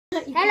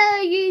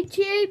Hello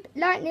YouTube,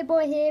 Lightning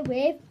Boy here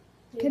with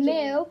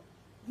Camille.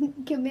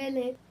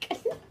 Camille.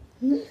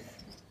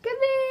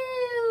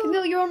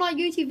 Camille, you're on our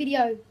YouTube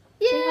video.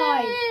 Yeah. Say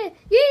hi.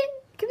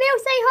 Camille,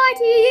 say hi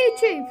to your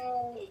YouTube.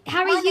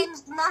 My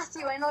name's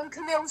Matthew and I'm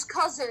Camille's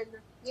cousin.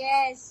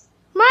 Yes.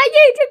 My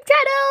YouTube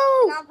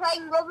channel. And I'm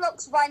playing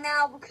Roblox right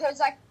now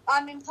because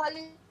I'm in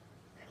Poland.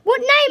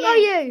 What name are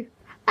you?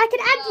 I can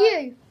add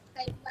you.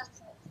 Play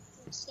battle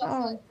and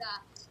stuff like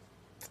that.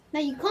 No,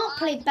 you can't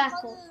play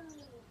battle.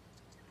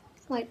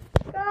 Wait.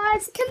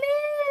 Guys,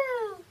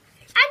 Camille!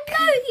 And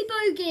Logie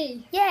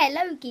Bogey! Yeah,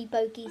 Logie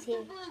Bogey's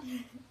here.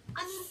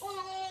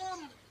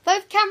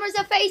 Both cameras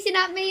are facing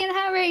at me and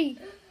Harry.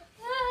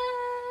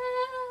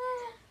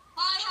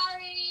 Hi,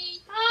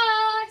 Harry!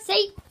 Hi!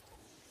 See?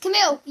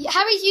 Camille,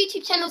 Harry's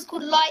YouTube channel is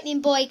called Lightning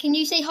Boy. Can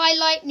you say hi,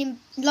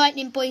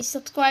 Lightning Boy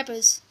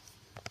subscribers?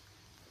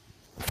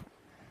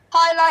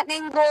 Hi,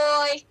 Lightning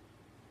Boy!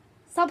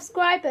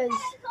 Subscribers.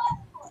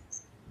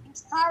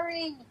 It's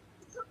Harry!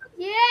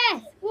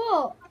 Yes!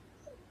 What?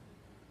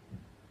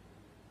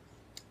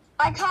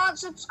 I can't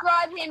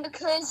subscribe him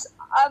because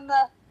I'm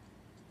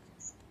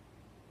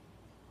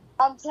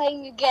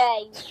playing a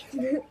game.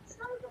 Can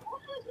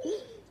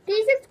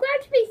you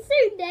subscribe to me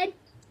soon then?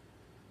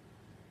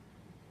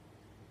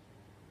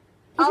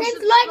 His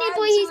name's Lightning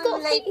Boy. He's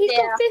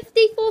got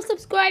 54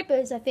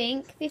 subscribers, I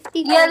think.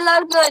 54. Yeah,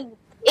 Logan.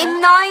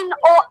 In 9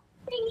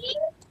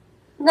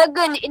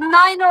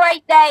 or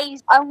 8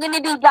 days, I'm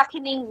gonna be back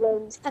in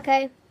England.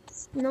 Okay.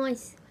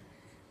 Nice.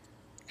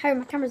 Harry,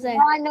 my camera's there.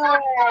 9 or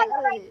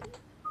 8.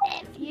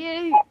 F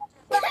you.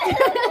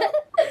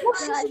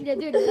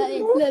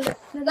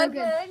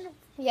 Logan.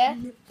 Yeah.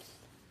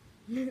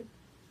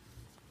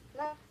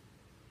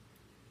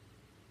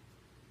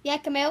 Yeah,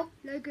 Camille.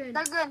 Logan,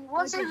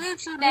 what's your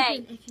YouTube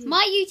name?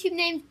 My YouTube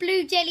name's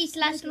Blue Jelly /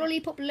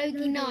 Lollipop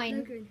Logie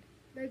 9.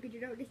 Logan, you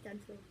know what this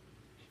stands for?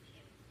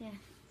 Yeah.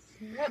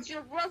 What's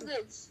your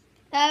brother's?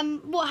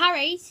 What,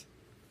 Harry's?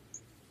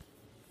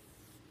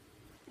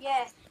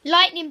 Yeah.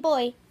 Lightning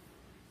Boy.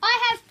 I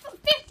have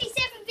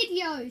 57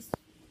 videos.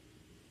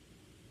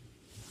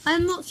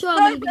 I'm not sure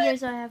how many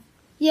videos I have.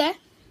 Yeah?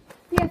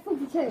 Yeah,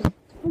 42.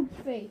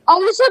 43. I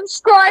will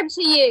subscribe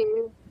to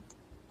you.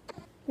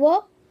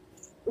 What?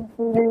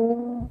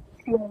 You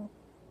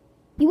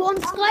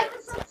want to subscribe?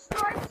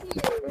 Subscribe to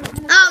you.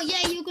 Oh,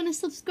 yeah, you're going to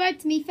subscribe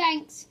to me,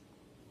 thanks.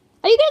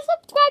 Are you going to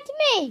subscribe to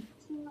me?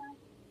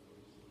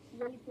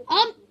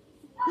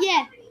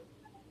 Yeah.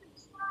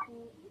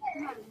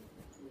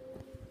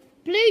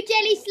 Blue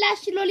Jelly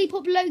 /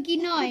 Lollipop Logie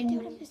 9.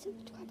 Don't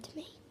subscribe to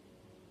me.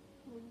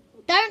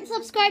 Don't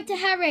subscribe to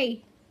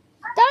Harry.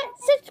 Don't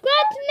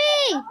subscribe to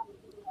me.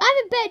 I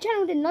have a better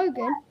channel than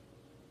Logan.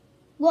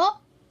 What?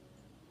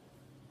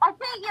 I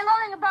think you're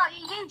lying about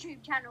your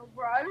YouTube channel,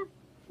 bro.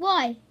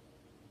 Why?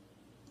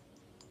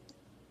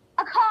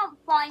 I can't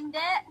find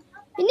it.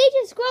 You need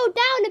to scroll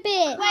down a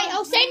bit. Wait,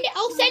 I'll send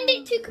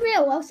it to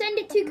Camille. I'll send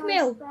it to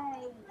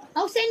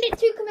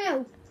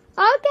Camille.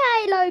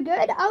 Okay,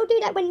 Logan. I'll do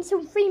that when it's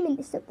on 3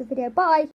 minutes of the video. Bye.